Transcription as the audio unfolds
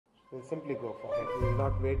We'll simply go for it. We will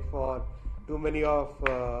not wait for too many of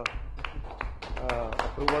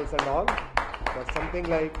approvals and all. But something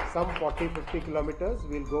like some 40-50 kilometers,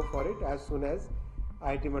 we'll go for it as soon as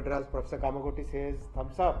IIT Madras Professor Kamakoti says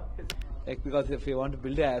thumbs up. Like, because if you want to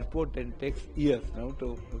build an airport, then it takes years now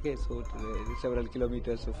to, so several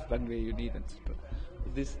kilometers of runway you need, and etc.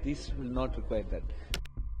 This will not require that.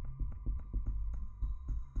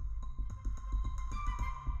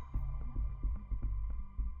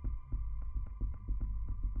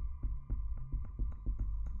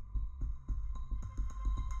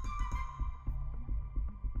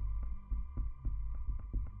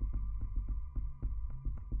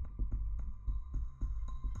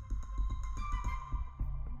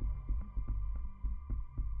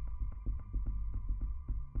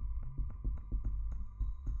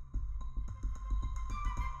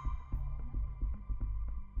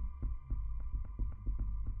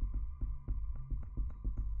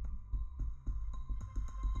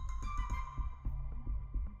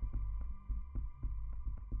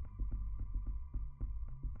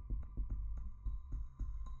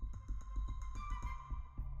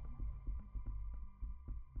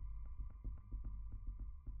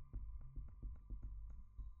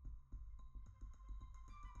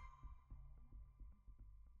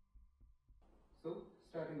 So,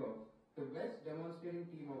 starting off, the Best Demonstrating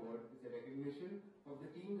Team Award is a recognition of the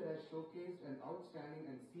team that has showcased an outstanding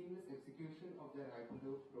and seamless execution of their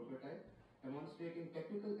Hyperloop prototype, demonstrating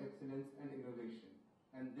technical excellence and innovation.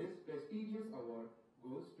 And this prestigious award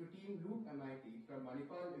goes to Team Loop MIT from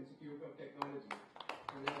Manipal Institute of Technology.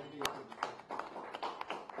 Congratulations. Nice trophy.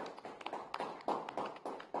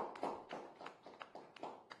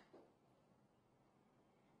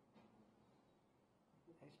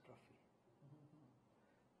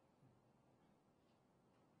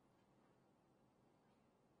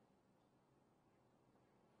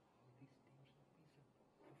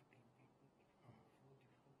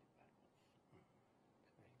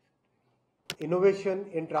 Innovation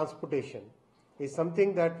in transportation is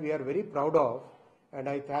something that we are very proud of, and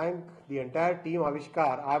I thank the entire team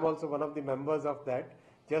Avishkar. I am also one of the members of that,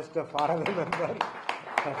 just a faraway member.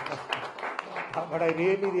 But I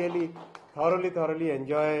really thoroughly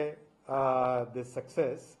enjoy this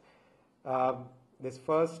success. This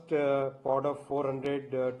first pod of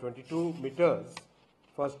 422 meters,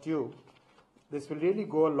 first tube, this will really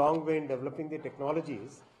go a long way in developing the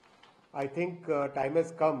technologies. I think time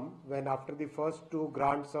has come when, after the first two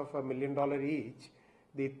grants of $1 million each,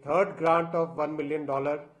 the third grant of $1 million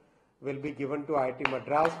will be given to IIT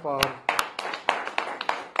Madras for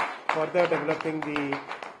further developing the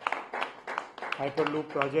Hyperloop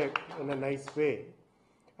project in a nice way.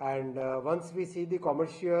 And once we see the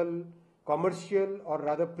commercial or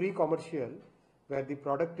rather pre-commercial, where the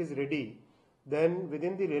product is ready, then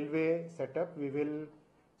within the railway setup we will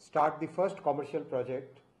start the first commercial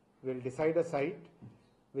project. We'll decide a site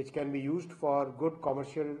which can be used for good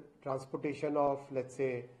commercial transportation of, let's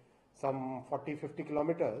say, some 40-50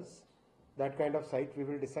 kilometers. That kind of site we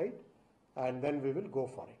will decide, and then we will go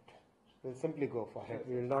for it. We'll simply go for it.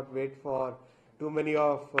 We will not wait for too many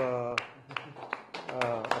of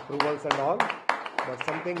approvals and all. But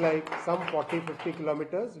something like some 40-50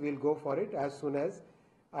 kilometers, we'll go for it as soon as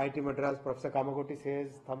IIT Madras Professor Kamakoti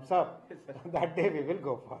says thumbs up. That day we will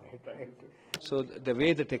go for it. Right? So the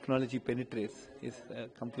way the technology penetrates is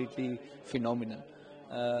completely phenomenal.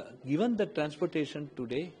 Given the transportation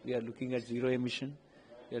today, we are looking at zero emission,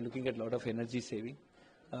 we are looking at a lot of energy saving.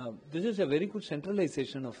 This is a very good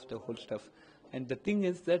centralization of the whole stuff. And the thing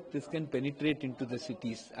is that this can penetrate into the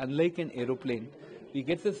cities. Unlike an aeroplane, we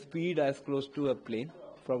get the speed as close to a plane,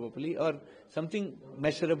 probably, or something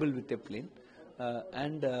measurable with a plane.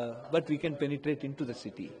 But we can penetrate into the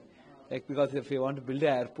city. Like, because if you want to build an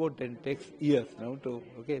airport, then it takes years now to,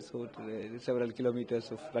 so several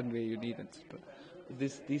kilometers of runway you need, and etc.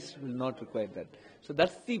 This will not require that. So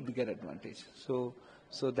that's the bigger advantage. So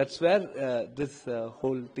that's where this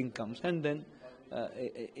whole thing comes. And then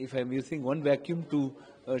if I'm using one vacuum to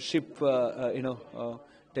ship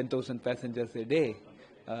 10,000 passengers a day,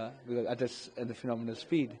 because at a phenomenal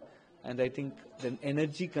speed, and I think then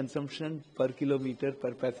energy consumption per kilometer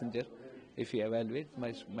per passenger, if you evaluate,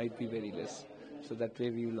 might be very less. So that way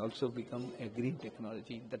we will also become a green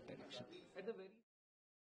technology in that direction.